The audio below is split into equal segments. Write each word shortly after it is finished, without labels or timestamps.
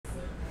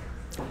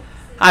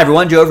Hi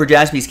everyone, Joe for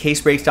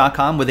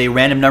jaspyscasebreaks.com with a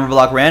random number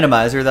block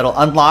randomizer that'll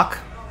unlock,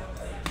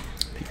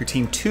 pick your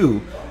team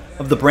 2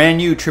 of the brand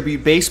new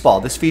Tribute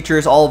Baseball. This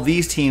features all of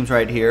these teams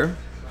right here.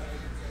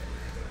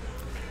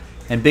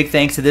 And big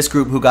thanks to this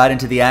group who got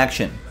into the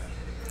action.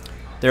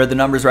 There are the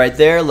numbers right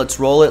there. Let's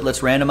roll it. Let's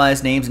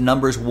randomize names and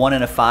numbers 1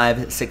 and a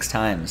 5 6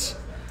 times.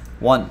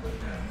 1,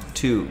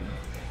 2,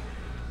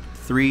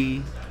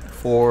 3,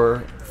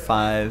 4,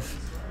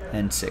 5,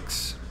 and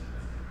 6.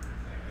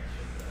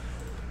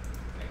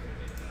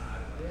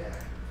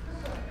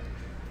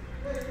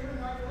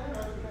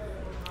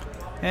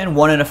 And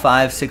 1 and a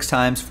 5 6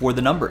 times for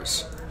the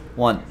numbers.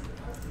 1,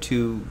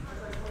 2,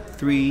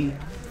 3,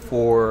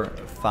 4,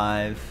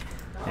 5,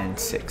 and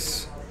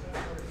 6.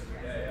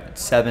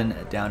 7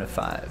 down to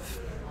 5.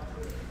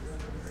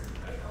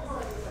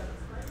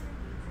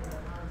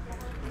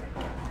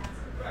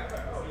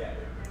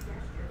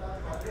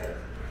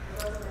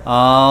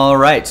 All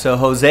right, so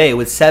Jose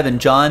with 7,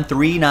 John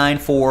 3, 9,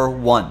 4,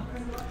 1.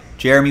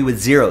 Jeremy with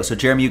 0. So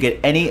Jeremy, you get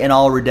any and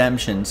all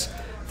redemptions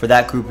for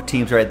that group of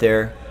teams right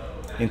there,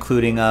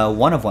 including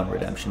 1-of-1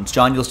 redemptions.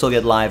 John, you'll still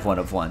get live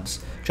 1-of-1s.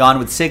 John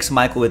with 6,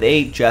 Michael with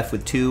 8, Jeff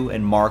with 2,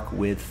 and Mark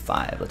with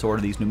 5. Let's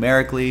order these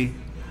numerically.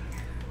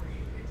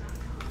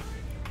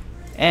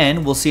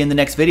 And we'll see you in the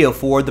next video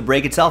for the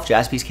break itself.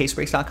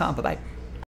 jaspyscasebreaks.com. Bye-bye.